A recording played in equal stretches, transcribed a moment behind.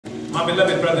My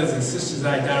beloved brothers and sisters,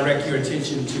 I direct your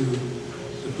attention to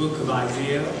the book of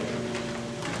Isaiah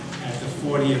at the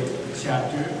 40th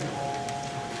chapter.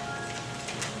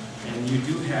 And you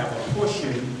do have a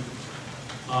portion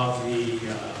of the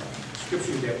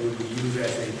scripture that we will use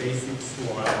as a basis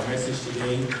for our message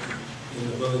today in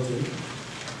the bulletin.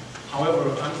 However,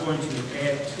 I'm going to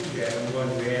add to that, I'm going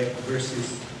to add verses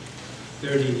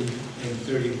 30 and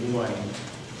 31,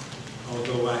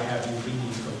 although I have you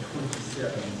reading from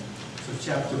 27. So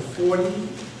chapter 40,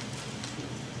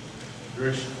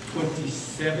 verse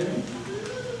 27,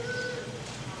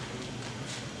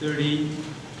 30 to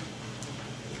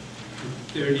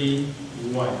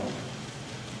 31.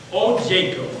 O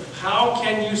Jacob, how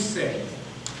can you say,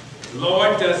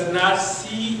 Lord does not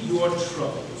see your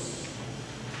troubles?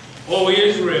 O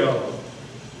Israel,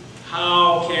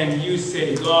 how can you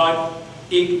say, God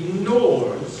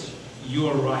ignores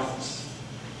your rights?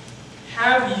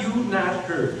 Have you not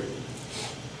heard?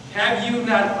 Have you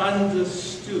not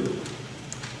understood?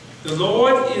 The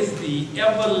Lord is the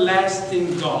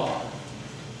everlasting God,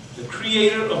 the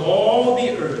creator of all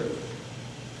the earth.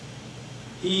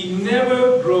 He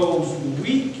never grows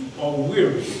weak or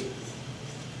weary.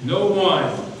 No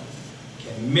one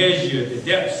can measure the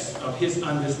depths of his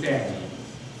understanding.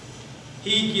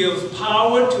 He gives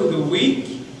power to the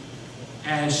weak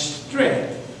and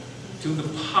strength to the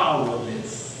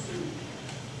powerless.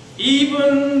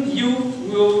 Even youth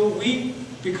will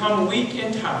become weak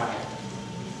and tired,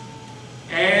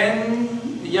 and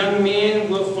the young men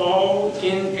will fall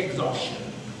in exhaustion.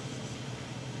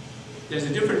 There's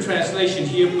a different translation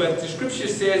here, but the scripture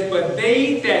says, but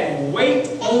they that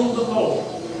wait on the Lord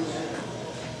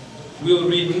will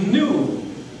renew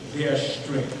their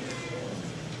strength.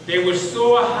 They will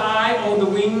soar high on the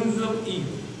wings of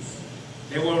eagles.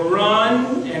 They will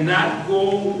run and not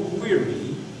go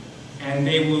weary, and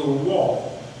they will walk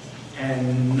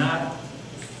and not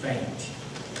faint.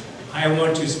 I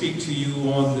want to speak to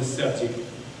you on the subject,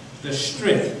 the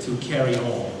strength to carry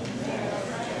on.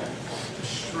 The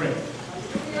strength.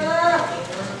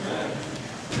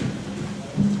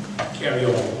 Carry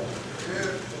on.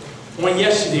 On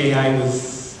yesterday, I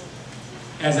was,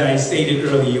 as I stated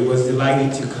earlier, was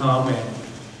delighted to come and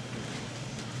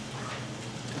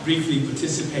briefly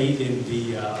participate in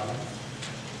the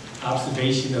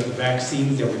observation of the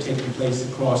vaccines that were taking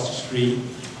place across the street.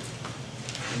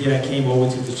 And then I came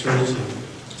over to the church and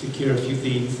took care of a few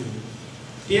things. And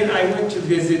then I went to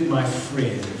visit my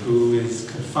friend who is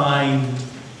confined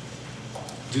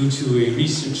due to a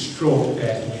recent stroke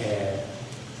that he had.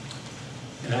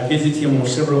 And I visited him on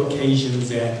several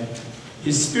occasions, and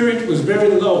his spirit was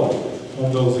very low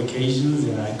on those occasions,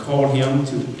 and I called him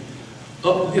to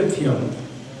uplift him.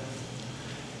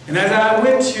 And as I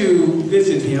went to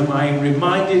visit him, I am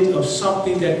reminded of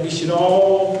something that we should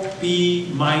all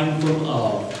be mindful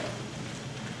of.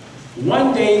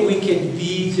 One day we can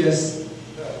be just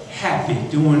happy,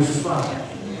 doing fine,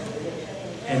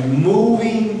 and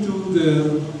moving through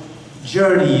the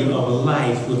journey of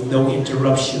life with no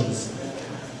interruptions,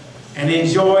 and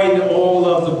enjoying all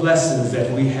of the blessings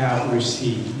that we have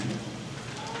received.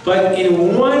 But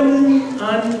in one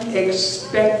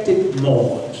unexpected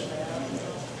moment,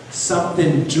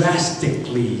 something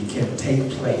drastically can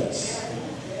take place,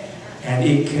 and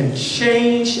it can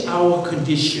change our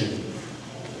condition.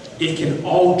 It can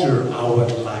alter our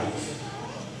life.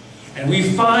 And we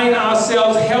find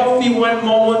ourselves healthy one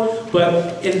moment,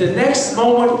 but in the next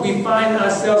moment we find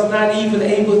ourselves not even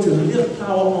able to lift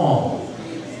our arm.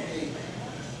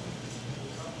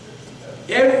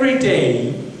 Every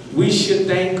day we should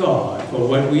thank God for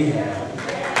what we have.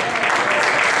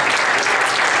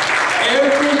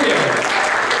 Every day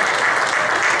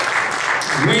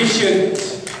we should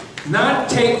not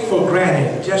take for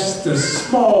granted just the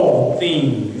small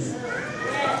things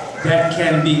that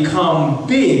can become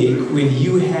big when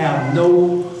you have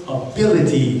no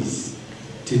abilities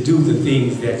to do the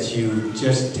things that you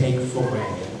just take for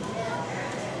granted.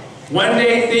 One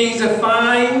day things are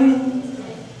fine,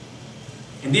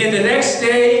 and then the next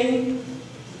day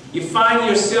you find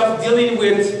yourself dealing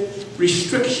with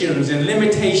restrictions and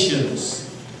limitations.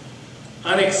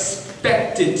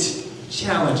 Unexpected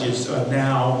challenges are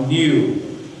now new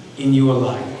in your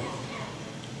life.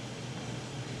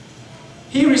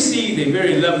 He received a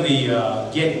very lovely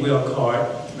get well card.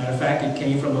 Matter of fact, it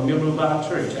came from a member of our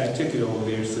church. I took it over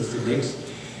there, Sister Nix.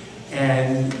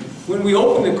 And when we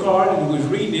opened the card and he was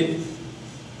reading it,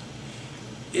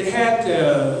 it had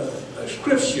a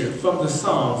scripture from the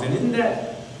Psalms. And in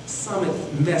that summit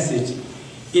message,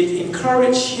 it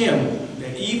encouraged him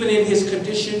that even in his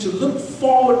condition to look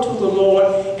forward to the Lord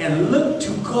and look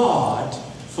to God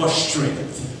for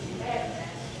strength.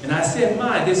 And I said,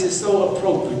 this is so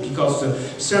appropriate because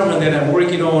the sermon that I'm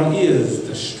working on is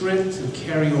the strength to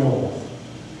carry on.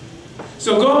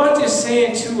 So God is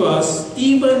saying to us,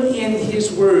 even in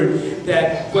His Word,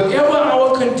 that whatever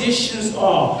our conditions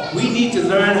are, we need to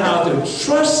learn how to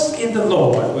trust in the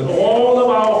Lord with all of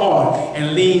our heart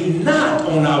and lean not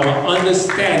on our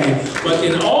understanding, but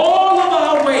in all of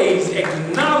our ways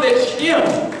acknowledge Him,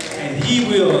 and He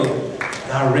will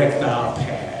direct our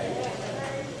path.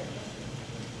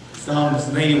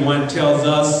 Psalms 91 tells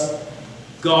us,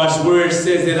 God's Word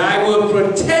says that I will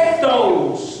protect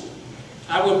those.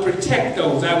 I will protect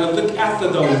those. I will look after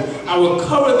those. I will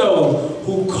cover those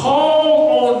who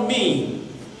call on me,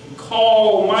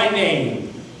 call my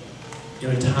name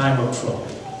in a time of trouble.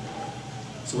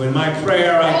 So in my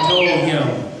prayer, I told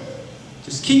him,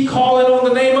 just keep calling on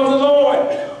the name of the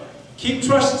Lord. Keep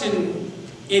trusting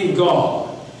in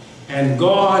God. And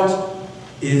God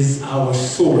is our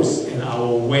source and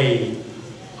our way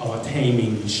of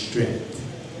attaining strength.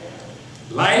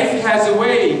 Life has a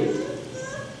way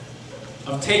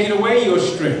of taking away your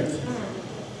strength.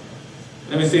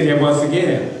 Let me say that once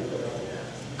again,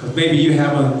 because maybe you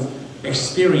haven't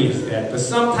experienced that. But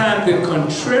sometimes the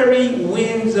contrary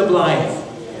winds of life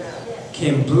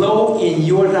can blow in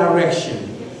your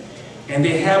direction, and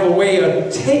they have a way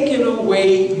of taking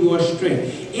away your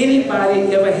strength.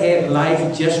 Anybody ever had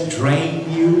life just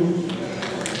drain you?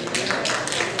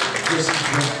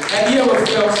 Have you ever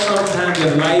felt sometimes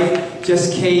that life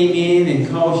just came in and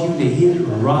caused you to hit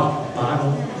rock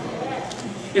bottom?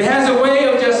 It has a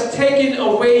way of just taking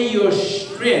away your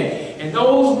strength. And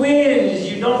those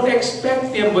winds, you don't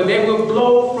expect them, but they will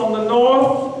blow from the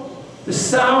north, the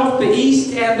south, the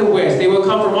east, and the west. They will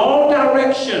come from all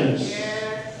directions.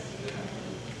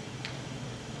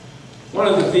 One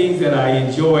of the things that I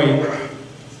enjoy,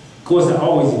 of course I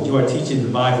always enjoy teaching the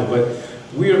Bible, but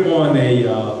we're on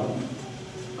a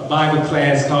Bible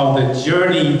class called The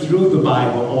Journey Through the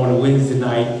Bible on Wednesday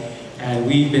night, and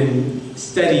we've been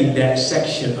studying that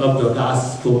section of the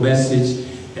gospel message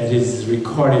that is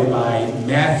recorded by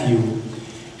Matthew.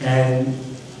 And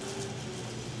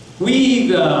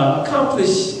we've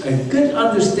accomplished a good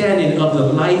understanding of the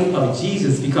life of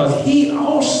Jesus, because he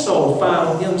also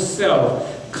found himself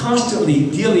constantly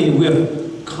dealing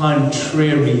with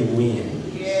contrary wind.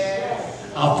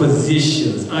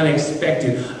 Oppositions,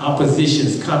 unexpected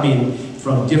oppositions coming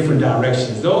from different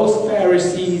directions. Those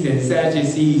Pharisees and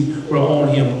Sadducees were on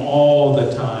him all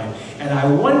the time. And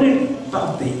I wondered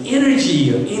about the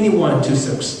energy of anyone to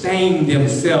sustain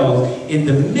themselves in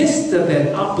the midst of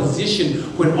that opposition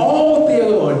when all they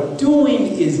are doing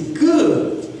is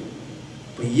good,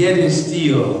 but yet and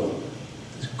still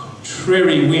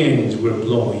contrary winds were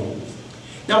blowing.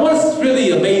 Now what's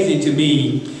really amazing to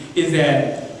me is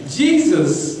that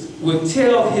Jesus would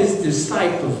tell his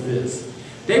disciples this.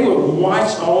 They would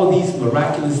watch all these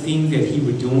miraculous things that he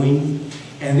was doing,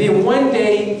 and then one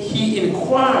day he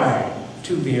inquired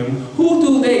to them, who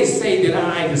do they say that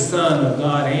I, the Son of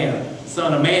God, am?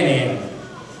 Son of Man am?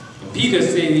 And Peter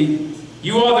said,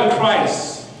 you are the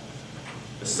Christ,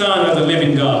 the Son of the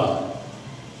living God.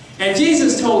 And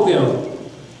Jesus told them,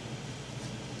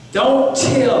 don't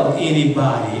tell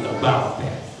anybody about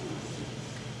that.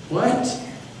 What?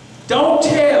 Don't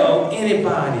tell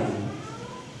anybody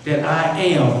that I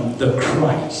am the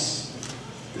Christ,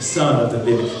 the Son of the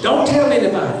living. Don't tell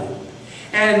anybody.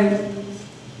 And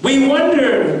we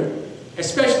wonder,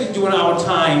 especially during our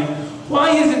time,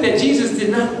 why is it that Jesus did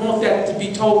not want that to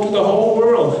be told to the whole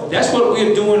world? That's what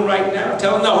we're doing right now,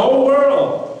 telling the whole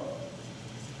world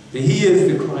that he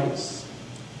is the Christ.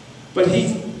 But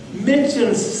he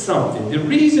mentions something. The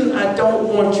reason I don't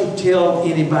want you to tell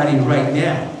anybody right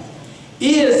now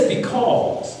is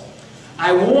because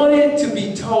I want it to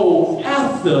be told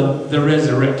after the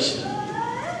resurrection.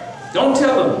 Don't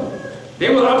tell them. They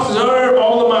will observe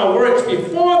all of my works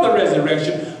before the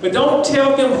resurrection, but don't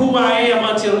tell them who I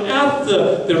am until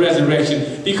after the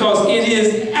resurrection, because it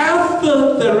is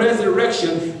after the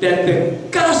resurrection that the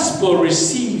gospel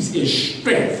receives its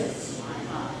strength.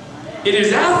 It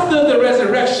is after the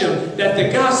resurrection that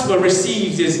the gospel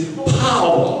receives its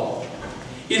power.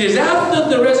 It is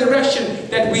after the resurrection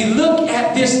that we look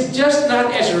at this just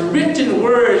not as written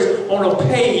words on a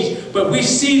page, but we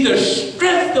see the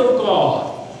strength of God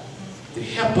to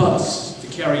help us to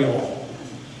carry on.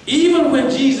 Even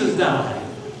when Jesus died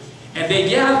and they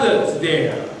gathered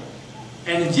there,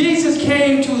 and Jesus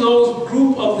came to those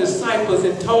group of disciples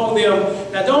and told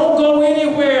them, now don't go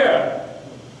anywhere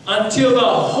until the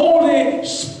Holy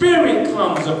Spirit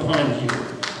comes upon you.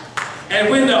 And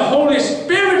when the Holy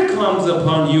Spirit Spirit comes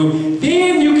upon you,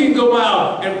 then you can go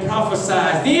out and prophesy.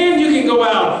 Then you can go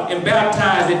out and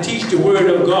baptize and teach the Word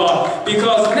of God.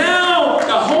 Because now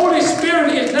the Holy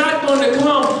Spirit is not going to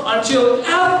come until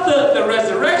after the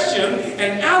resurrection.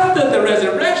 And after the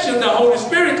resurrection, the Holy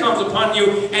Spirit comes upon you.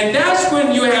 And that's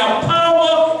when you have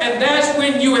power, and that's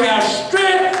when you have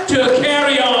strength to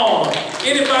carry on.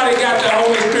 Anybody got the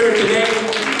Holy Spirit today?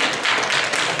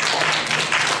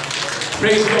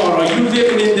 Praise God. Are you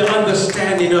living in the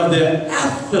understanding of the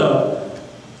after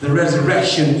the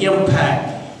resurrection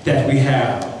impact that we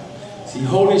have? See,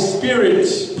 Holy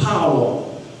Spirit's power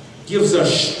gives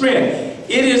us strength.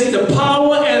 It is the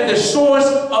power and the source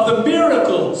of the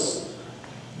miracles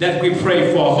that we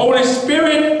pray for. Holy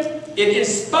Spirit, it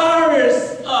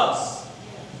inspires us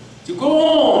to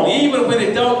go on, even when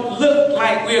it don't look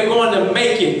like we're going to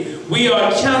make it. We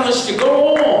are challenged to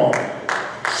go on,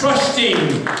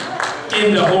 trusting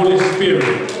in the Holy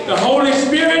Spirit. The Holy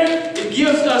Spirit, it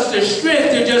gives us the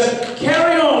strength to just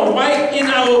carry on right in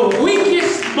our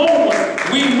weakest moment.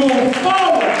 We move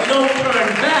forward. We don't turn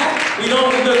back. We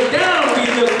don't look down. We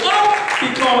look up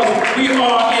because we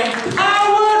are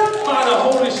empowered by the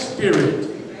Holy Spirit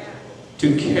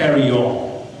to carry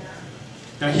on.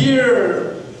 Now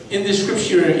here in the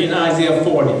scripture in Isaiah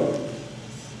 40,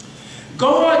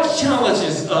 God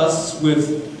challenges us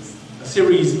with a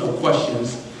series of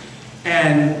questions.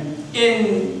 And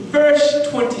in verse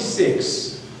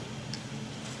 26,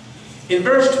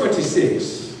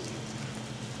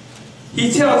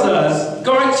 he tells us,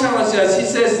 God challenges us, he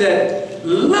says that,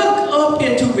 look up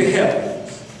into the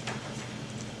heavens.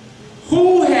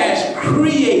 Who has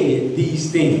created these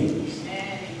things?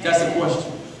 That's the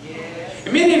question.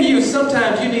 And many of you,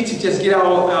 sometimes you need to just get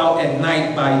out at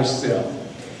night by yourself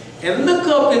and look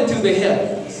up into the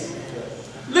heavens.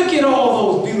 Look at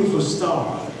all those beautiful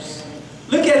stars.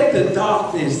 Look at the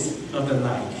darkness of the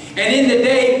night. And in the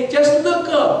day, just look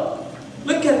up.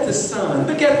 Look at the sun.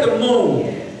 Look at the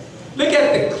moon. Look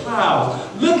at the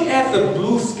clouds. Look at the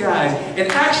blue skies. And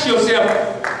ask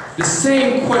yourself the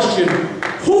same question.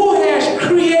 Who has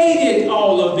created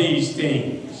all of these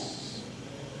things?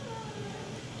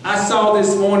 I saw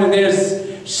this morning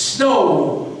there's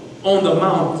snow on the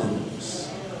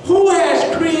mountains. Who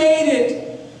has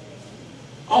created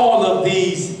all of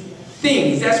these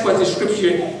things? That's what the scripture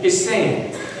is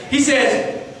saying. He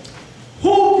says,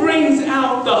 who brings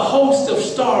out the host of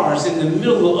stars in the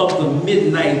middle of the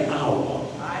midnight hour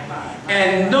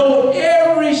and know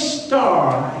every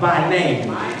star by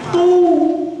name?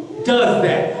 Who does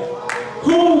that?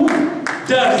 Who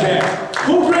does that?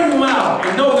 Who brings them out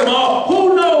and knows them all?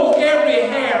 Who knows every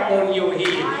hair on your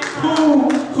head?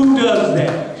 Who does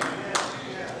that?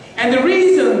 And the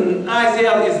reason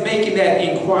Isaiah is making that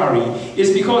inquiry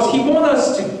is because he wants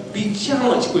us to be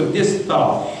challenged with this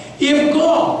thought. If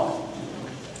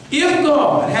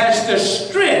God has the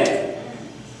strength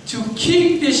to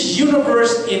keep this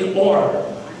universe in order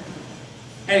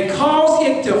and cause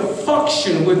it to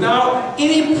function without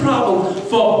any problem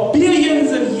for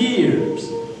billions of years,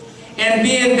 and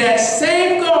then that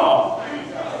same God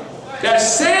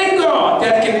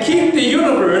that can keep the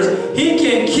universe, he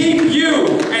can keep you,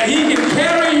 and he can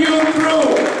carry you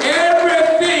through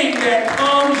everything that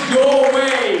comes your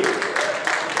way.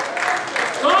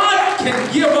 God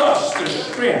can give us the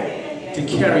strength to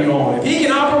carry on. If he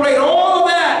can operate all of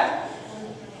that,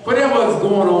 whatever is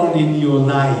going on in your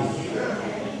life,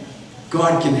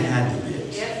 God can handle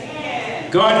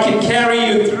it. God can carry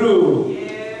you through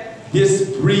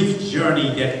this brief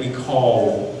journey that we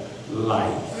call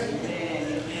life.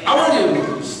 I want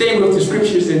to stay with the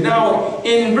scriptures, and now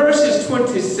in verses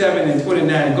 27 and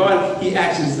 29, God, he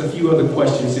asks us a few other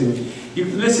questions, and you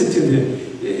listen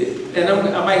to and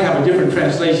I might have a different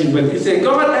translation, but it said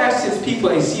God asks his people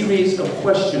a series of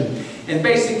questions, and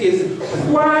basically is,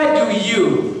 why do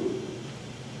you,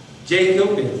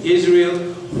 Jacob and Israel,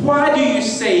 why do you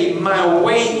say my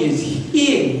way is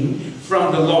hidden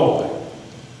from the Lord,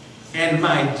 and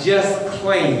my just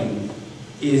claim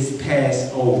is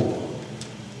passed over?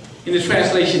 In the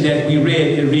translation that we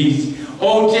read, it reads,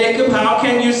 O Jacob, how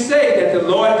can you say that the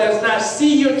Lord does not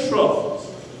see your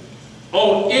troubles?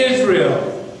 O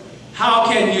Israel, how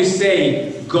can you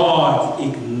say God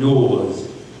ignores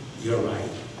your right?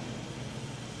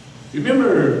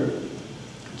 Remember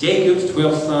Jacob's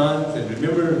 12 sons, and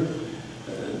remember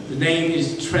the name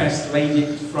is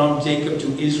translated from Jacob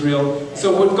to Israel.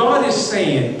 So what God is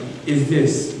saying is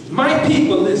this: my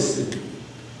people, listen.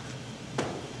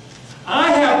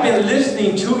 I have been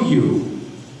listening to you,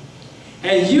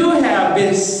 and you have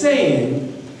been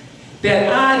saying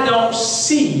that I don't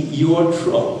see your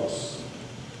troubles.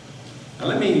 Now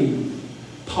let me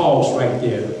pause right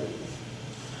there.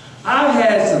 I've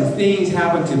had some things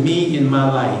happen to me in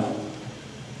my life,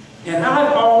 and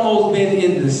I've almost been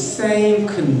in the same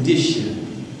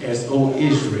condition as old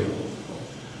Israel.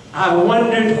 I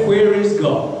wondered, where is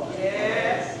God?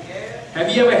 Yes, yes.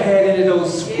 Have you ever had any of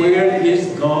those where is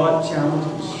God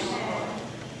challenges?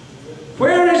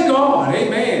 Where is God?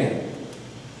 Amen.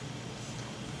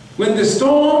 When the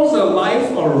storms of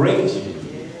life are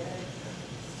raging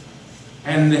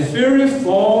and the fury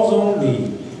falls on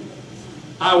me,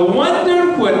 I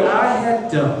wondered what I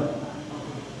had done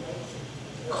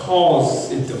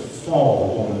caused it to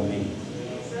fall on me.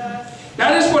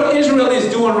 That is what Israel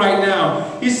is doing right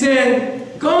now. He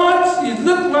said, God, it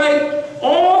looked like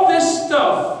all this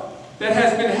stuff that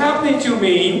has been happening to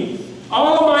me,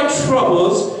 all of my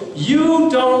troubles, you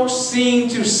don't seem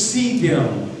to see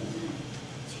them.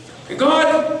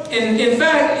 God, in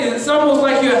fact, it's almost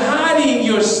like you're hiding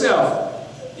yourself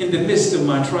in the midst of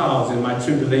my trials and my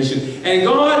tribulation. And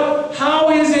God, how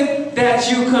is it that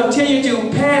you continue to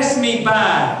pass me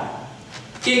by,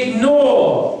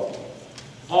 ignore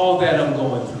all that I'm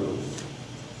going through?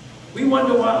 We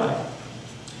wonder why.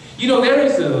 You know, there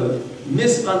is a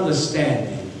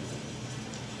misunderstanding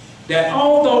that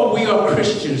although we are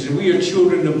Christians and we are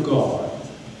children of God,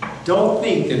 don't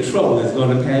think that trouble is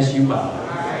going to pass you by.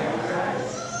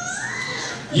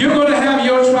 You're going to have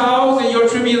your trials and your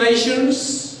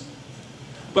tribulations,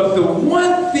 but the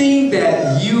one thing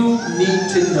that you need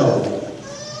to know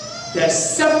that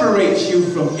separates you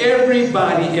from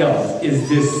everybody else is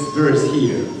this verse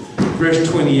here, verse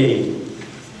 28.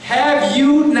 Have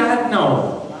you not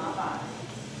known?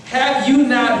 Have you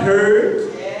not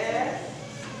heard?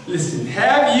 Listen,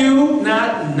 have you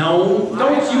not known?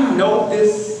 Don't you know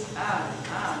this?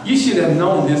 You should have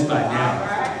known this by now.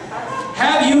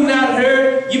 Have you not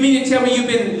heard? You mean to tell me you've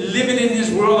been living in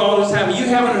this world all this time and you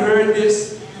haven't heard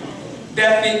this?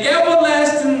 That the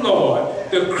everlasting Lord,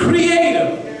 the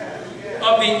creator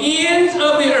of the ends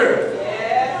of the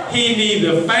earth, he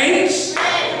neither faints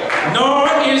nor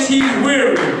is he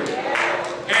weary.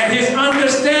 And his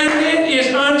understanding is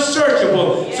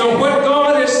unsearchable. So what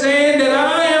God is saying, that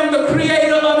I am the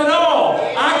creator of it all.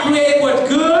 I create what's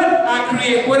good. I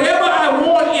create whatever I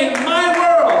want in my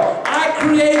world. I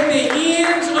create the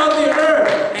ends of the earth.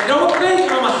 And don't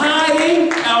think I'm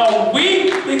hiding or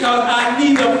weak, because I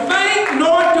neither faint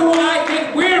nor do I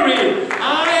get weary.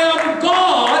 I am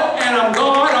God, and I'm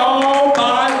God all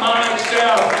by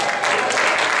myself.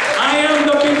 I am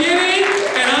the beginning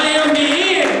and I am the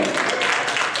end.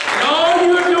 And all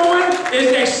you're doing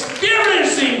is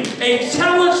experiencing a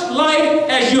challenged life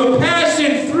as you're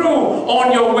passing through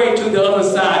on your way to the other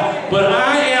side. But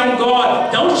I am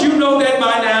God. Don't you know that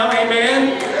by now?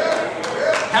 Amen.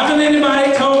 Haven't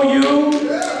anybody told you?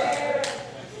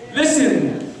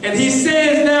 Listen, and he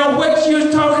says now, what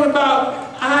you're talking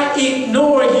about, I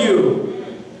ignore you.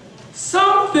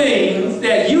 Some things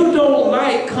that you don't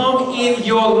like come in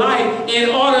your life in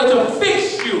order to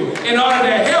fix you, in order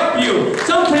to help you.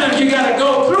 Sometimes you got to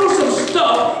go through some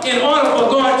stuff in order for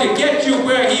God to get you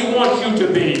where he wants you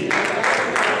to be.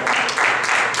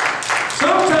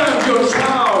 Sometimes your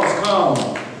trials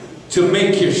come to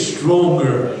make you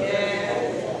stronger.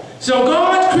 So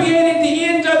God created the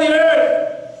ends of the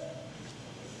earth,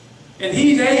 and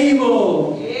he's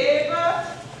able.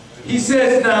 He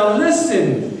says, now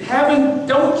listen,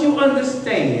 don't you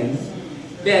understand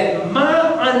that my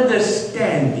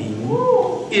understanding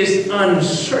is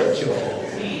unsearchable?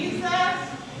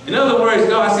 In other words,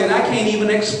 God said, I can't even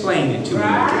explain it to you.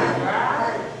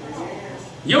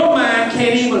 Your mind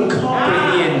can't even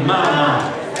comprehend my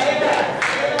mind.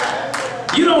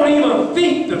 You don't even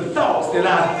think the thoughts that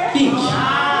I think.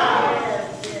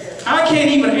 I can't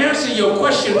even answer your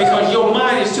question because your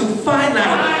mind is too finite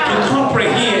to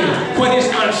comprehend what is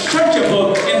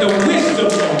unsearchable in the wisdom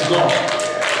of God.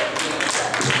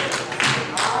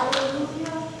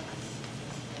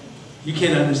 You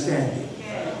can't understand it.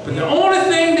 But the only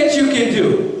thing that you can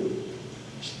do,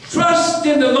 trust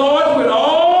in the Lord with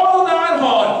all thy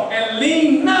heart and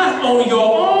lean not on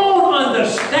your own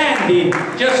understanding.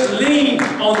 Just lean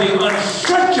on the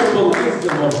unsearchable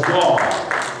wisdom of God.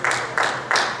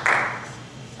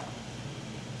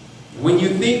 When you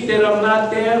think that I'm not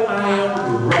there, I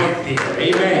am right there.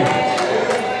 Amen.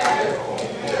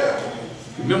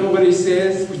 Remember what he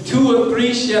says? When 2 or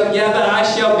 3 shall gather, I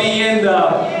shall be in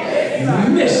the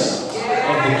midst of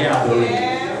the gathering.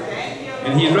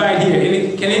 And he's right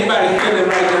here. Can anybody feel it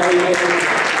right now?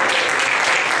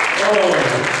 Oh,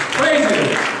 praise him.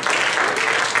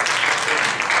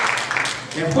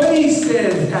 And what he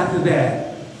says after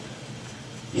that,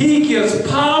 he gives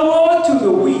power to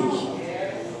the weak,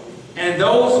 and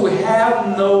those who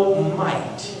have no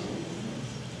might,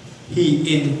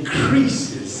 He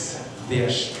increases their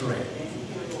strength.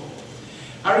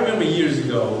 I remember years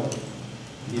ago,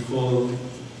 before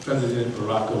President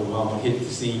Barack Obama hit the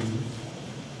scene,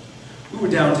 we were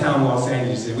downtown Los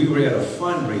Angeles and we were at a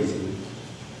fundraising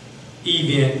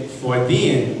event for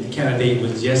then, the candidate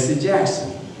was Jesse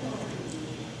Jackson.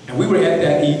 And we were at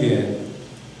that event.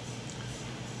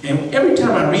 And every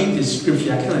time I read this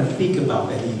scripture, I kind of think about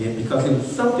that event because it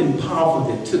was something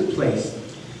powerful that took place.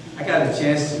 I got a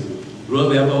chance to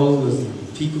rub elbows with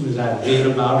some people that I've read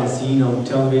about and seen on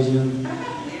television.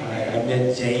 I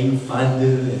met Jane Fonda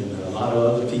and a lot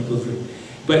of other people.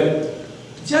 But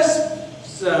just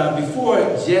before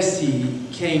Jesse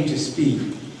came to speak,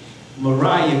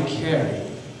 Mariah Carey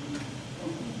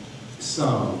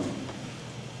sung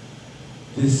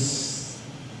this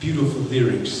beautiful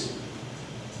lyrics.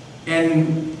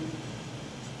 And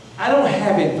I don't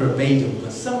have it verbatim,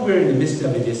 but somewhere in the midst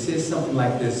of it, it says something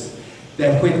like this,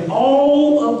 that when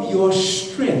all of your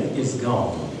strength is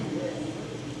gone,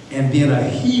 and then a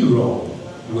hero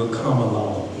will come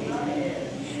along.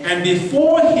 And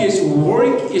before his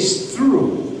work is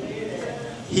through,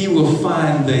 he will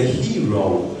find the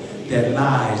hero that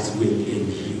lies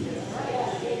within you.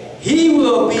 He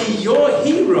will be your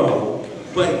hero,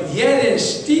 but yet and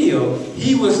still,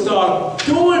 he will start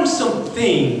doing some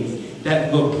things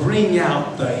that will bring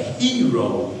out the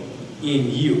hero in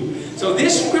you. So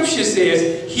this scripture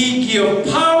says, he gives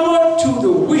power to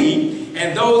the weak,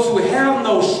 and those who have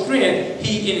no strength,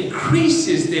 he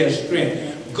increases their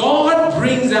strength. God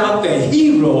brings out the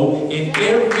hero in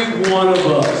every one of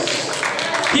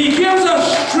us. He gives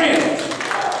us strength.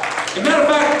 As a matter of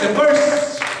fact, the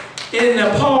verse in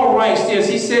Paul writes this,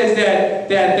 he says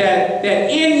that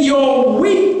in your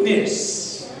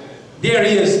weakness, there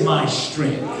is my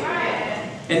strength.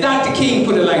 And Dr. King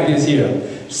put it like this here.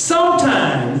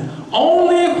 Sometimes,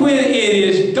 only when it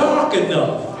is dark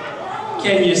enough,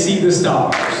 can you see the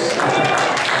stars.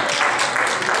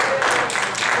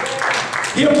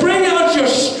 He'll bring out your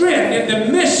strength in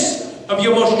the midst of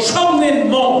your most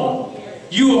troubling moment.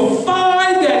 You will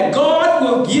find that God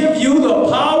will give you the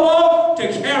power to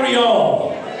carry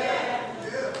on.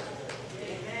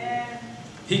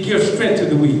 He gives strength to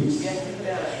the weak.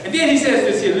 And then he says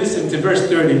this here, listen to verse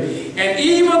 30. And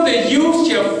even the youth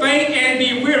shall faint and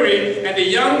be weary, and the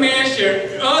young man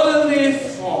shall utterly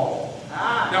fall.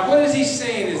 Now what is he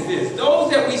saying is this.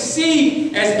 Those that we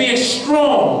see as being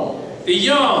strong, the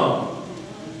young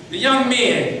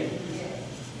men,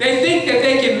 they think that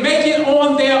they can make it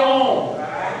on their own.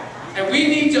 And we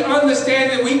need to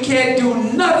understand that we can't do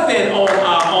nothing on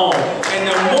our own. And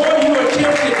the more you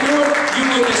attempt to do it, you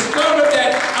will discover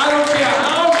that I don't care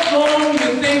how strong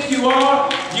you think you are,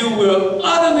 you will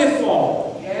utterly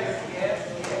fall.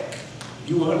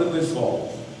 You will utterly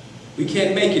fall. We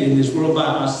can't make it in this world by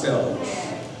ourselves.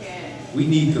 We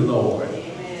need the Lord.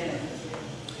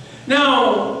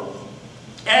 Now,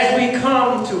 as we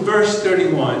come to verse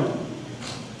 31,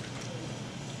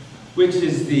 which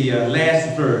is the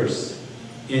last verse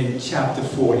in chapter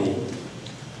 40,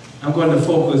 I'm going to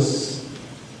focus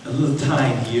a little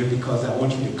time here because I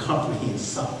want you to comprehend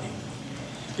something.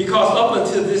 Because up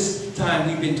until this time,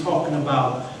 we've been talking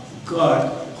about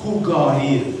God, who God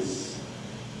is.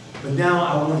 But now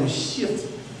I want to shift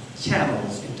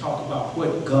channels and talk about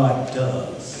what God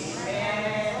does.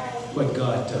 What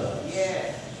God does.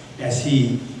 As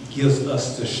he gives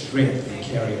us the strength to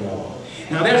carry on.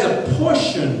 Now there's a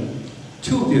portion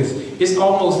to this. It's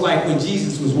almost like when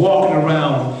Jesus was walking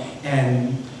around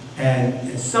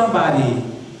and somebody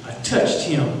touched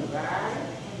him.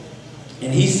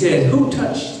 And he said, who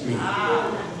touched me?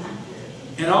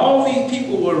 And all these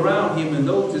people were around him and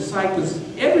those disciples,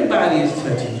 everybody is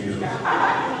touching you.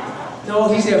 No,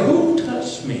 he said, who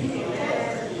touched me?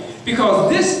 Because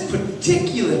this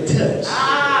particular touch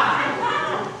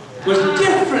was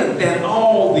different than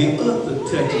all the other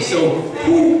touches. So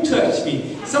who touched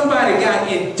me? Somebody got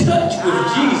in touch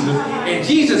with Jesus and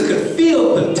Jesus could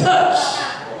feel the touch.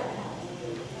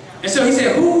 And so he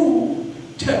said, who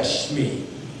touched me?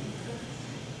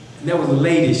 And there was a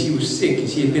lady, she was sick and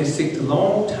she had been sick a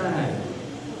long time.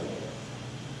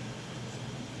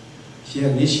 She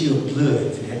had an issue of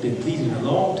blood and had been bleeding a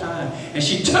long time. And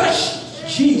she touched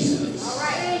Jesus.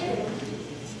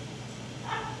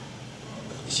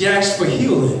 She asked for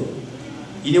healing.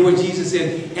 You know what Jesus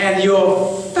said? And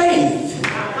your faith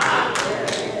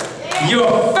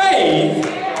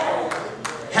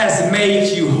has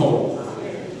made you whole.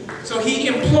 So he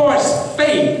implores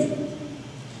faith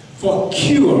for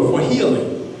cure, for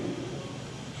healing.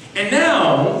 And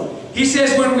now, he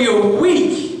says when we are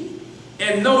weak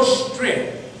and no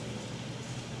strength.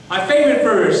 My favorite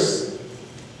verse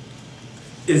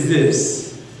is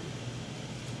this.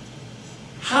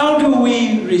 How do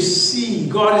we receive?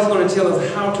 God is going to tell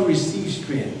us how to receive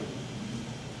strength.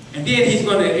 And then he's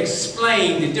going to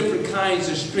explain the different kinds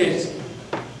of strengths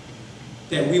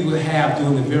that we will have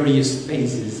during the various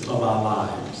phases of our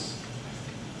lives.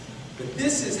 But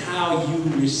this is how you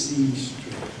receive strength.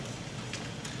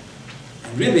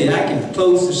 And really, I can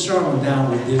close the sermon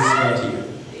down with this right here.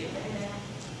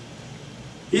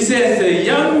 He says, the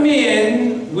young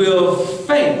men will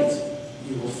faint.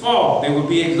 They will fall. They will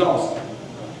be exhausted.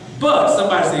 But,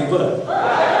 somebody say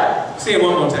but. Say it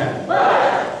one more time.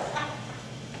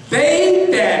 They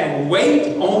that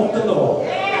wait on the Lord,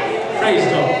 praise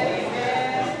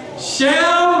God,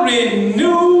 shall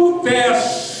renew their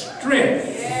strength.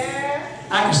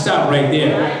 I can stop right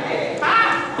there.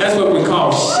 That's what we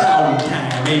call shouting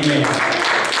time. Amen.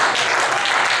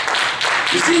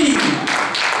 You see,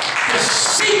 the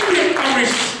secret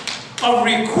of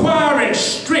requiring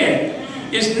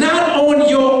strength is not on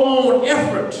your own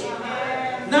effort,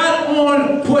 not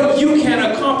on what you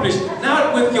can accomplish,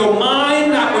 not with your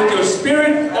mind, not with your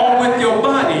spirit, or with your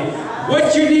body.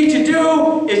 What you need to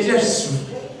do is just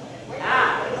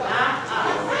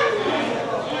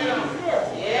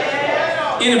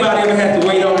anybody ever had to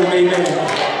wait on them, amen?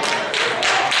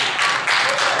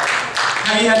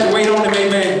 Have you had to wait on them,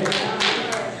 amen?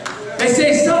 They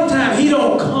say sometimes he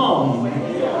don't come when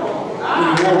you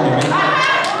want him, amen?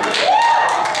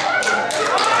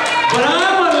 But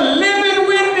I'm a living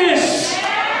witness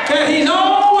that he's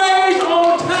always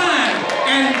on time.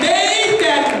 And they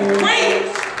that wait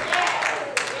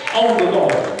on the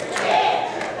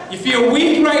Lord. You feel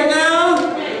weak right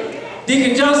now?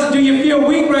 Deacon Johnson, do you feel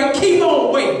weak right? Keep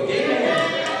on waiting.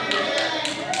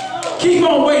 Keep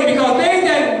on waiting, because they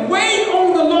that wait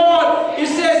on the Lord, it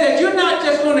says that you're not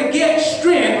just going to get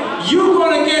strength, you're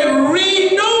going to get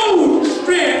renewed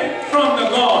strength from the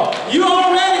God. You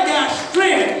already got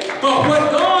strength, but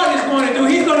what God is going to do,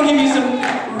 he's going to give you some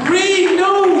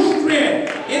renewed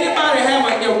strength. Anybody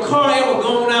have your car ever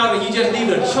gone out and you just need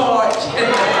a charge?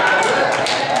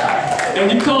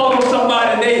 And you call on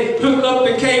somebody and they hook up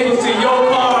the cables to your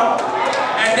car,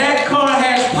 and that car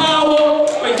has power,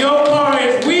 but your car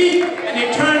is weak, and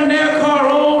they turn their car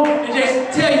on and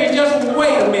just tell you, just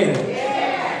wait a minute.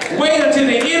 Wait until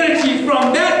the energy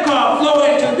from that car flow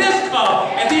into this car,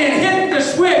 and then hit the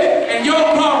switch, and your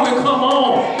car will come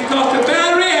on, because the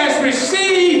battery has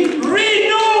received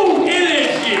renewed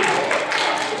energy.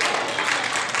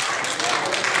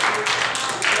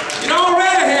 It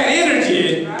already had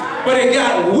energy, but it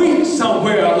got weak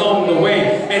somewhere along the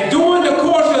way. And during the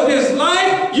course of this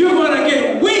life, you're going to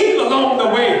get weak along the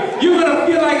way. You're going to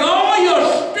feel like all your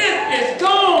strength is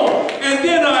gone. And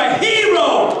then a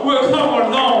hero will come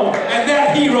along. And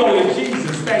that hero is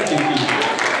Jesus. Thank you, Jesus.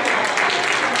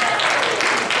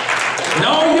 And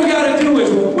all you got to do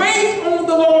is wait on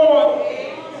the Lord.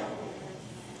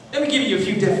 Let me give you a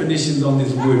few definitions on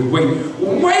this word wait.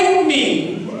 Wait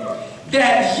means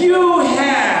that you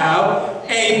have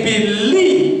a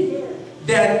belief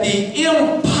that the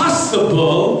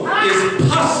impossible is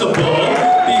possible,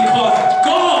 because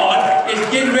God is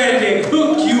getting ready to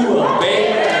hook you up,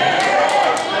 baby.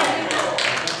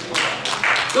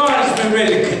 God has been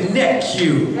ready to connect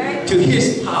you to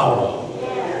his power.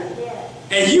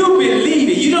 And you believe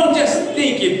it. You don't just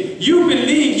think it. You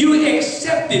believe, you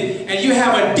accept it, and you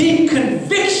have a deep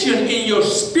conviction in your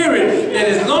spirit that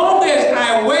as long as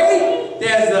I wait,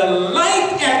 there's a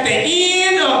light at the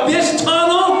end of this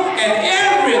tunnel, and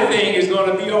everything is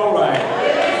going to be all right.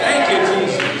 Thank you,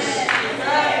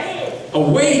 Jesus.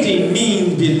 Awaiting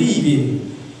means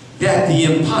believing that the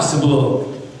impossible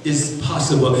is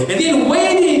possible. And then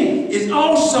waiting is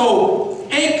also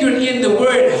anchored in the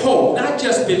word hope, not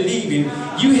just believing.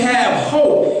 You have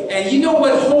hope. And you know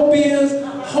what hope is?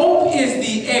 Hope is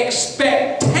the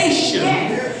expectation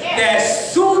that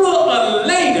sooner or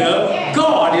later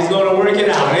God is going to work it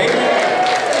out. Amen?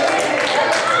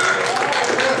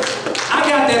 I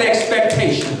got that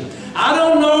expectation. I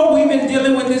don't know, we've been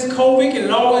dealing with this COVID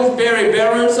and all this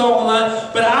variants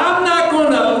online, but I'm not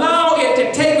going to allow it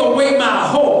to take away my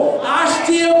hope. I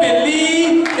still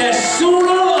believe that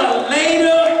sooner or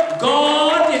later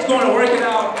God is going to work it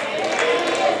out.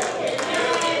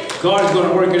 God is going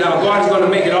to work it out. God is going to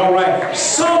make it all right.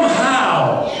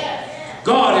 Somehow,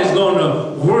 God is going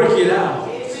to work it out.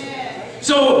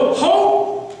 So,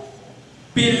 hope,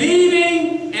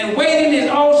 believing, and waiting is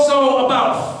also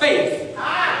about faith.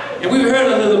 And we've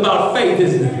heard a little about faith,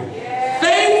 isn't it?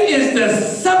 Faith is the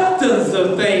substance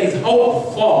of things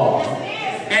hoped for.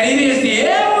 And it is the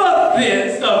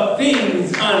evidence of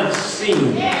things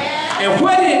unseen. And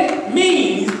what it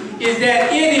means is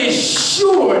that it is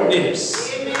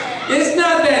sureness. It's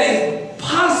not that it's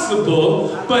possible,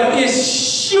 but it's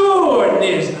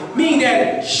sureness. Meaning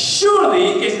that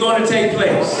surely it's going to take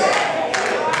place.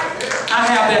 I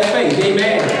have that faith.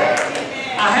 Amen.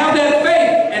 I have that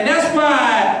faith. And that's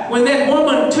why when that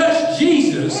woman touched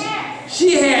Jesus,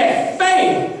 she had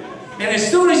faith. And as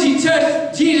soon as she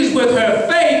touched Jesus with her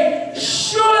faith,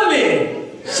 surely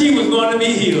she was going to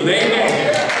be healed.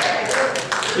 Amen.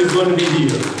 She was going to be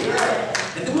healed.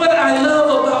 And what I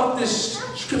love about this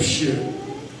scripture,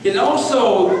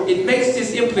 it makes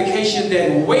this implication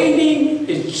that waiting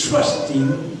is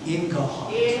trusting in God.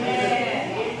 Do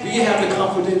you have the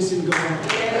confidence in God?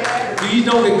 Do you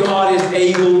know that God is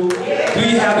able? Do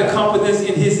you have the confidence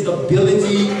in His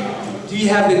ability? Do you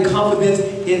have the confidence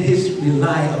in His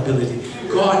reliability?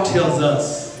 God tells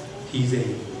us He's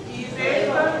able. He's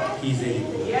able. He's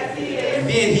able. Yes, He is. And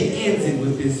then He ends it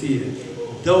with this here.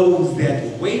 Those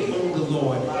that wait on the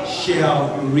Lord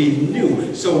shall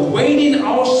renew. So waiting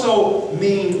also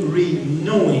means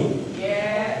renewing.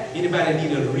 Yeah. Anybody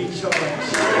need a recharge?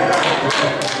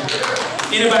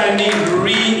 Anybody need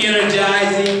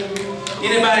re-energizing?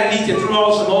 Anybody need to throw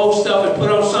out some old stuff and put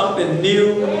on something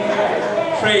new?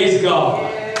 Praise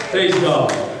God. Praise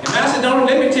God. And Macedonia,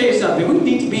 let me tell you something. We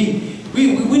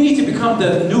need to become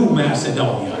the new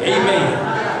Macedonia. Amen.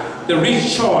 The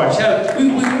recharge.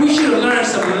 We should have learned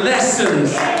some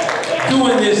lessons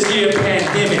during this year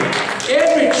pandemic.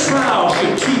 Every trial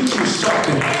should teach you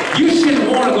something. You shouldn't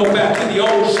want to go back to the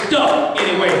old stuff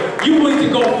anyway. You need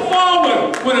to go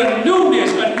forward with a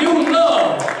newness, a new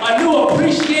love, a new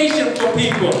appreciation for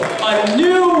people, a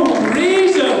new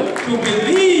reason to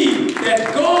believe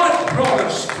that God brought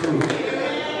us through.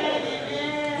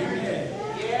 Amen.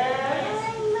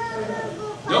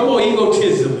 No more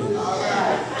egotism.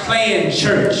 Playing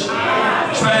church,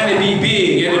 trying to be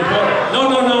big and important. No,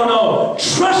 no, no, no.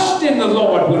 Trust in the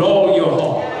Lord with all your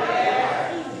heart.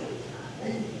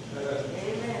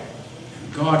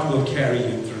 God will carry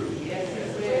you through.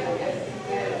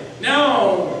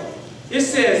 Now, it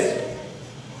says,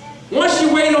 once you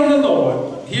wait on the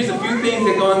Lord, here's a few things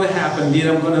that are going to happen,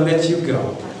 then I'm going to let you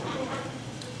go.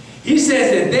 He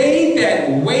says that they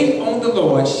that wait on the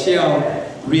Lord shall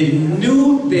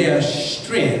renew their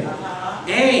strength.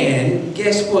 And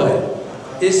guess what?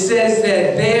 It says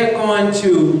that they're going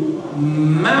to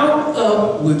mount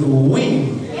up with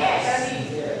wings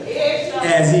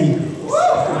as eagles.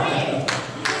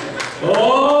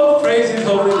 Oh, praise His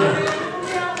holy name.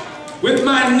 With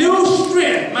my new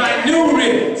strength, my new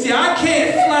rhythm. See, I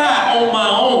can't fly on my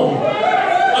own.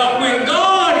 But when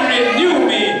God renew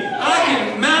me, I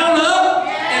can mount up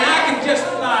and I can just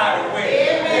fly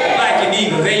away like an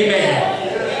eagle. Amen.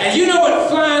 And you know what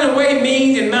flying away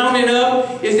means and mounting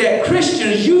up? Is that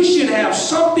Christians, you should have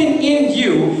something in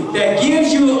you that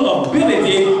gives you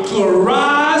ability to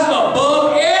rise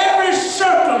above every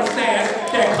circumstance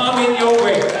that comes in your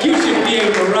way. You should be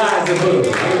able to rise above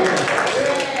it.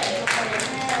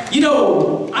 You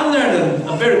know, I learned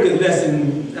a very good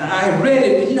lesson. I read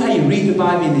it, you know how you read the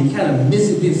Bible and you kind of miss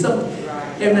it.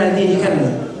 Every now and then you kind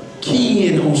of key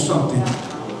in on something.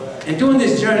 And during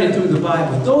this journey through the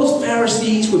Bible, those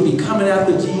Pharisees would be coming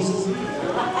after Jesus.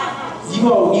 You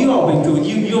all been through it.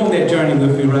 You on that journey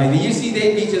with me, right? And you see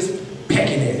they'd be just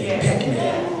pecking at him,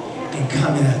 and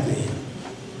coming after him.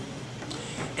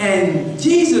 And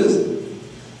Jesus,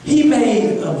 He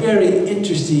made a very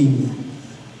interesting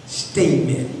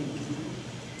statement.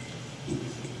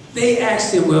 They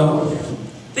asked Him, well,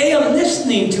 they are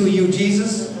listening to you,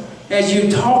 Jesus, as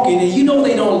you're talking, and you know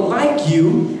they don't like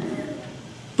you.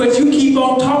 But you keep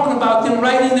on talking about them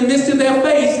right in the midst of their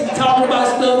face and talking about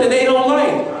stuff that they don't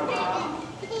like.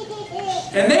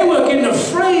 And they were getting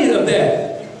afraid of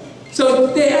that. So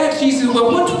they asked Jesus,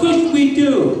 well, what should we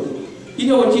do? You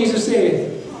know what Jesus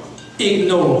said?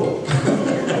 Ignore.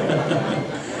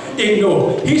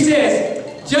 Ignore. He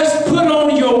says, just put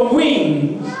on your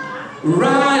wings,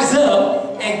 rise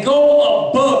up, and go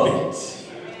above it.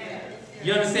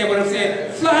 You understand what I'm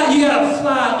saying? Fly, you gotta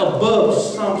fly above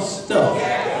some stuff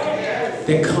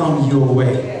that come your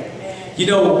way. You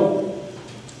know,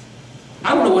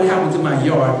 I don't know what happened to my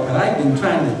yard, but I've been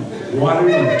trying to water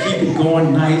it and keep it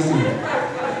going nice.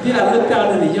 And then I looked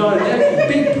out in the yard and there's a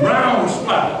big brown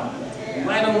spot.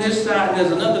 Right on this side,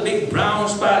 there's another big brown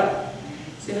spot. I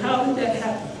said, how did that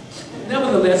happen?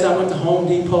 Nevertheless, I went to Home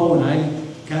Depot and I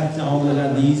got all that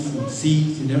I need, some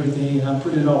seeds and everything, and I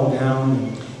put it all down,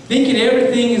 and thinking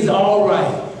everything is all right.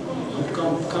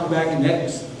 I'll come back and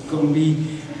that's going to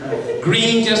be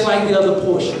green just like the other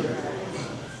portion.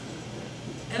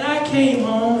 And I came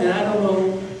home and I don't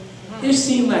know, it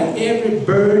seemed like every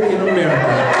bird in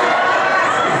America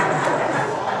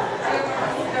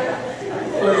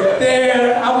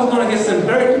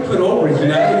dirt to put over it, you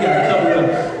know, you got to cover it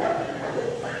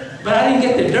up. But I didn't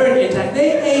get the dirt in time.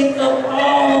 They ate up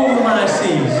all of my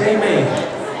seeds, amen.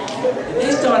 And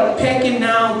they started pecking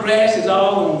down grasses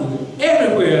all over,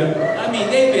 everywhere. I mean,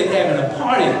 they've been having a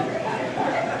party.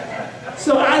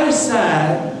 So I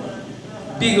decided,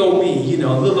 big old me, you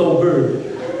know, little old bird,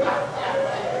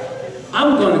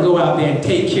 I'm going to go out there and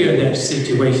take care of that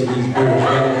situation, these birds.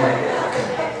 Right?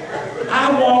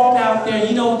 I walked out there,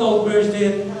 you know what those birds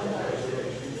did?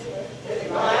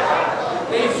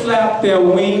 They flapped their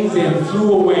wings and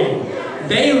flew away.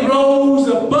 They rose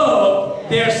above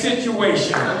their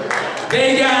situation.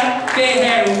 They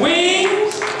had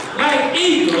wings like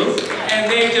eagles,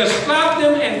 and they just flapped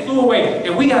them and flew away.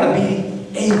 And we got to be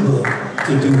able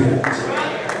to do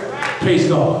that. Praise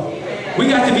God. We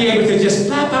got to be able to just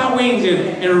flap our wings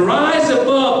and rise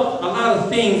above a lot of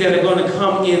things that are going to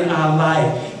come in our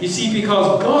life. You see,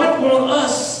 because God wants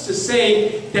us to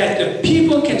say that the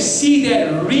people can see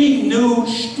that renewed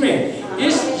strength.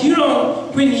 It's, you know,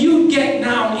 when you get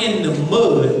down in the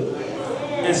mud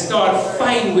and start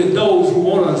fighting with those who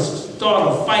want to start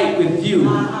a fight with you,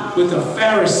 with a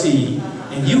Pharisee,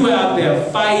 and you out there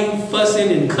fighting,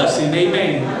 fussing, and cussing,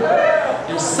 amen.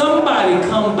 And somebody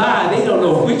come by, they don't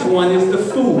know which one is the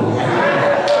fool.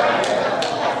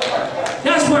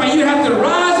 That's why you have to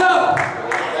rise up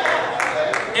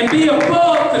and be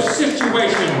above the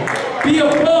situation. Be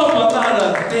above a lot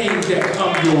of things that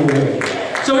come your way.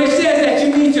 So it says that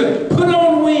you need to put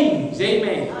on wings,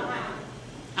 amen.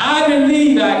 I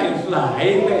believe I can fly,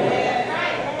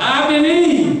 amen. I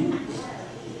believe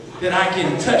that I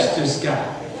can touch the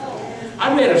sky.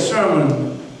 I read a sermon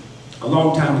a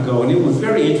long time ago, and it was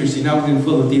very interesting. I was in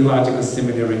Fuller Theological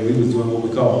Seminary, and we was doing what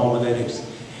we call homiletics.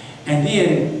 And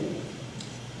then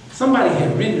somebody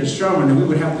had written a sermon, and we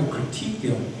would have to critique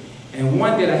them. And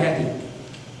one that I had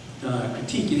to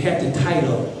critique, it had the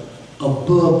title,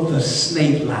 Above the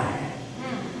Snake Line.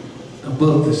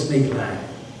 Above the Snake Line.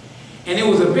 And it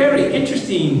was a very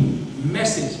interesting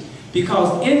message,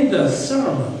 because in the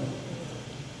sermon,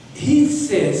 he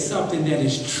said something that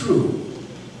is true.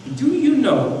 Do you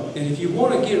know that if you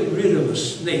want to get rid of a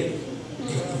snake,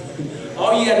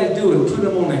 all you got to do is put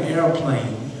him on an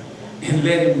airplane and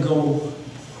let him go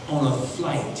on a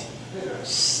flight.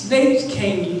 Snakes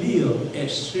can't live at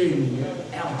certain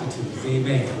altitudes,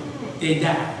 amen. They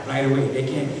die right away, they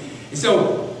can't. And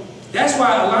so that's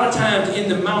why a lot of times in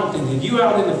the mountains, if you're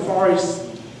out in the forest,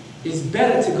 it's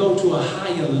better to go to a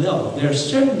higher level. There are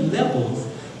certain levels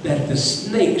that the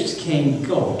snakes can't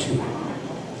go to.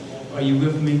 Are you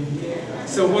with me?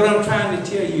 So what I'm trying to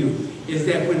tell you is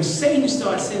that when Satan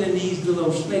starts sending these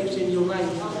little snakes in your life,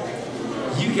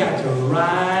 you got to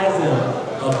rise up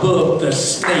above the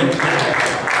snake.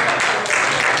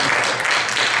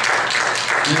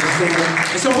 You understand?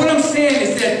 And so what I'm saying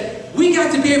is that we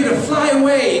got to be able to fly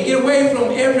away and get away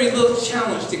from every little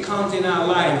challenge that comes in our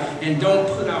life, and don't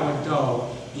put our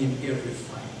dog in every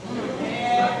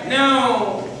fight.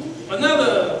 Now,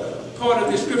 another part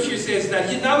of the scripture says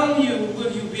that not only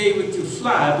will you be able to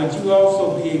fly, but you will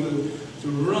also be able to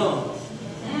run.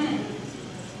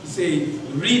 You see,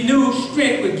 renewed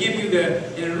strength will give you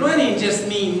and running just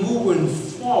means moving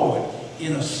forward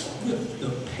in a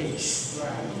swifter pace.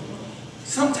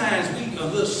 Sometimes we are a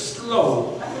little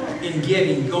slow in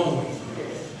getting going.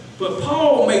 But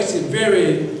Paul makes it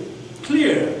very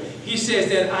clear. He says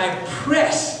that I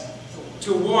press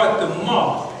toward the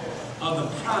mark of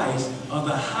the prize of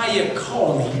the higher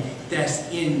calling that's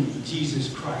in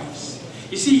Jesus Christ.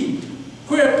 You see,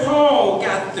 where Paul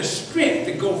got the strength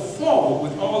to go forward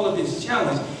with all of his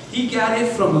challenges, he got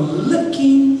it from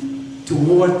looking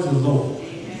toward the Lord.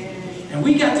 And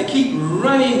we got to keep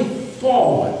running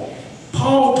forward.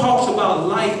 Paul talks about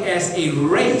life as a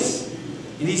race.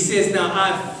 And he says, now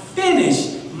I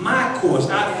finished my course.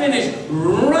 I finished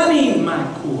running my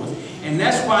course. And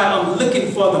that's why I'm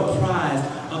looking for the prize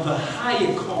of the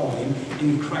higher calling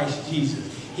in Christ Jesus.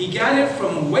 He got it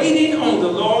from waiting on the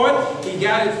Lord. He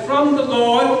got it from the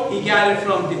Lord. He got it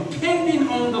from depending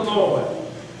on the Lord.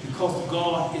 Because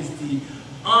God is the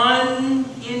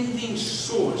unending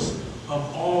source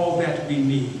of all that we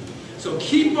need. So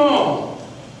keep on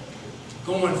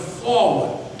going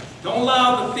forward. Don't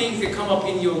allow the things that come up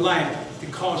in your life to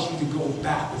cause you to go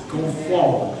backwards. Go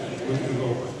forward with the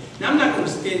Lord. Now, I'm not going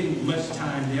to spend much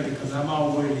time there because I'm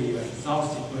already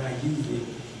exhausted where I usually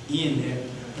end there.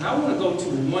 But I want to go to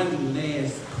one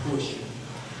last portion.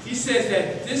 He says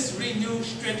that this renewed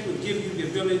strength will give you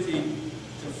the ability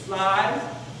to fly.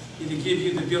 It will give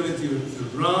you the ability to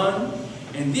run.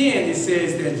 And then it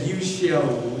says that you shall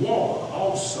walk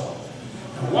also.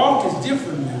 Now, walk is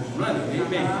different than running.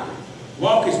 Amen.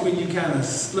 Walk is when you kind of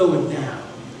slow it down.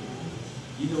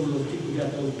 You know those people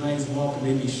got those nice walking,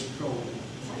 they be strolling.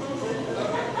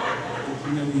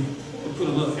 You know, they put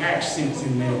a little accents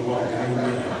in their walking.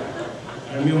 Amen.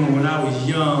 I remember when I was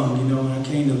young, you know, when I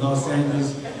came to Los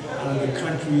Angeles, out of the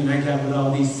country, and I got with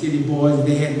all these city boys, and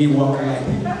they had me walking like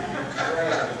that.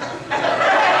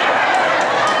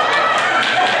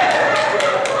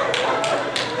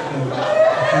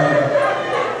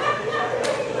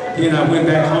 Then I went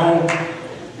back home,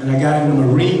 and I got in the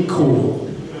Marine Corps.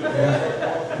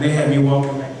 Yeah. They had me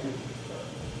walking like this.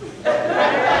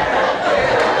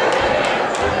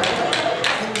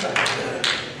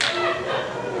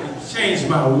 It changed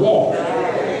my walk.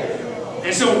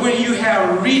 And so when you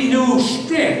have renewed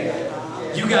strength,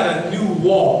 you got a new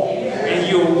walk. And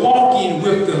you're walking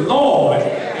with the Lord.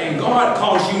 And God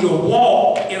calls you to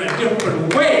walk in a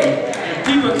different way. And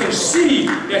people can see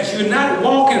that you're not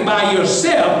walking by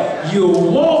yourself. You're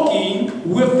walking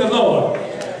with the Lord.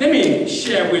 Let me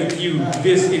share with you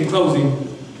this in closing.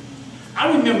 I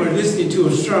remember listening to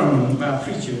a sermon by a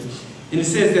preacher. And it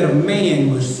says that a man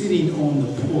was sitting on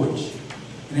the porch.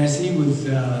 And as he was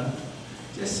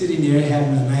just sitting there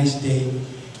having a nice day,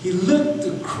 he looked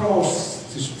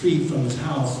across the street from his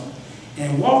house,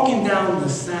 and walking down the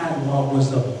sidewalk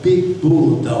was a big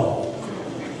bulldog.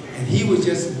 And he was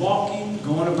just walking,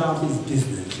 going about his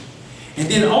business. And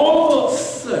then all of a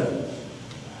sudden,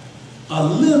 a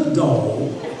little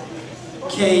dog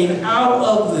came out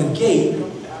of the gate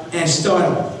and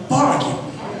started barking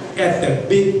at the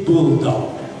big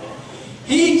bulldog.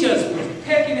 He just was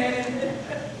pecking at him.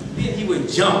 Then he would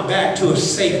jump back to a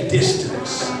safe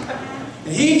distance.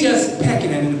 And he just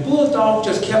pecking at him. The bulldog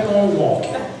just kept on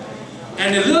walking.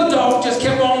 And the little dog just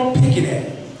kept on picking at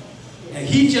him. And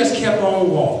he just kept on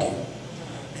walking.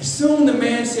 And soon the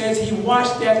man says he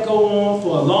watched that go on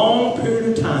for a long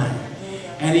period of time.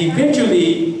 And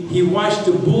eventually he watched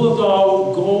the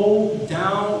bulldog go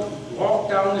down, walk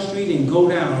down the street and go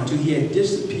down until he had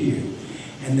disappeared.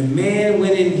 And the man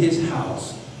went in his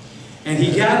house. And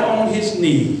he got on his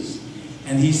knees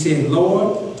and he said,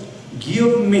 Lord,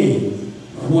 give me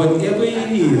whatever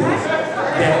it is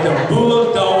that the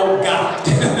bulldog got.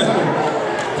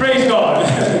 Praise God.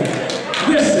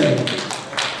 Listen,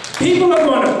 people are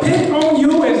going to pick on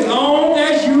you as long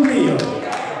as you live.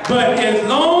 But as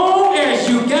long as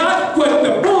you got what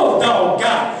the bulldog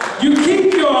got, you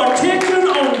keep your attention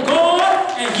on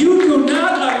God and you do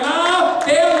not allow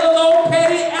their little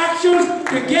petty actions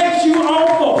to get you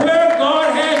off of where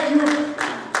God has you.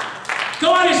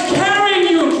 God is carrying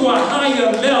you to a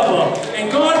higher level,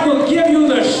 and God will give you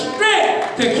the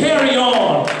strength to carry